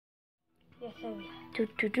So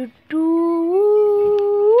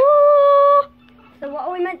what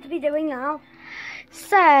are we meant to be doing now?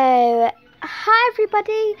 So, hi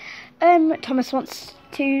everybody. Thomas wants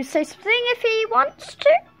to say something if he wants to.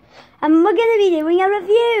 And we're going to be doing a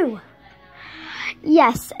review.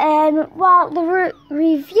 Yes, well, the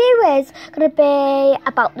review is going to be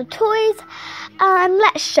about the toys, and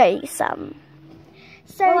let's show you some.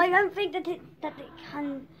 So, well, I don't think that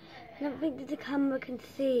the camera can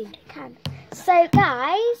see. It can. So,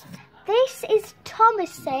 guys, this is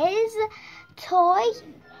Thomas's toy,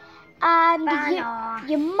 and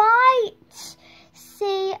you might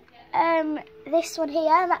see this one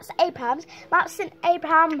here, and that's Abraham's. That's an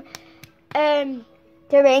Abraham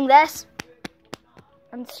doing this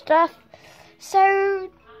and stuff. So,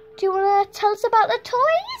 do you want to tell us about the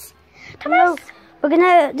toys, Thomas? No, we're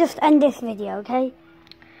gonna just end this video, okay?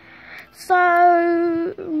 So,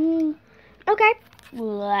 okay,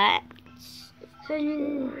 let's. So,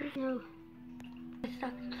 no.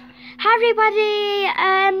 Hi everybody.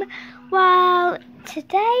 Well,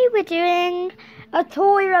 today we're doing A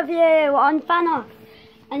toy review on Tnattt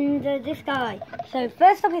and this guy. So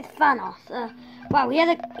first up is Tnattt. Wow, he has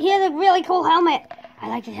a really cool helmet. I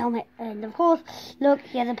like his helmet, and of course, look,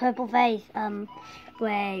 he has a purple face.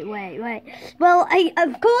 Wait. Well,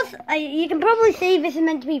 of course, you can probably see this is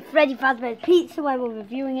meant to be Freddy Fazbear's Pizza where we're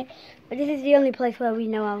reviewing it, but this is the only place where we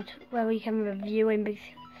know where we can review him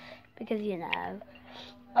because you know,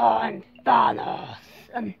 on Thanos.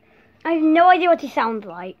 I have no idea what he sounds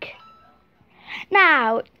like.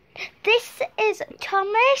 Now, this is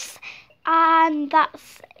Thomas, and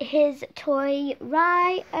that's his toy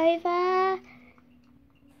right over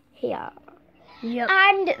here. Yep.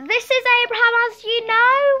 And this is Abraham, as you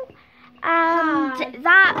know, and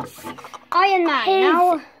that's Iron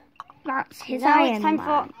Man. Now it's time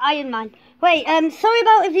for Iron Man. Wait, sorry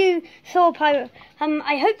about if you saw Pirate.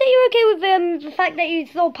 I hope that you're okay with the fact that you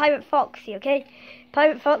saw Pirate Foxy. Okay,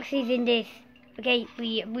 Pirate Foxy's in this. Okay,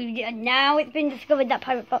 we now it's been discovered that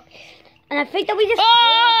Pirate Fox, and I think that we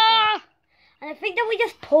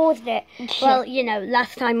just paused it. Well, you know,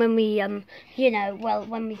 last time when we when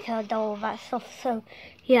we said all that stuff. So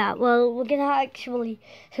yeah, well, we're actually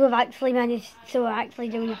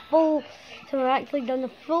done a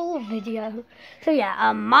full video. So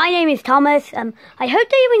yeah, my name is Thomas. I hope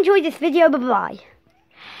that you enjoyed this video. Bye bye.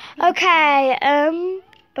 Okay.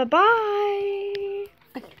 Bye bye.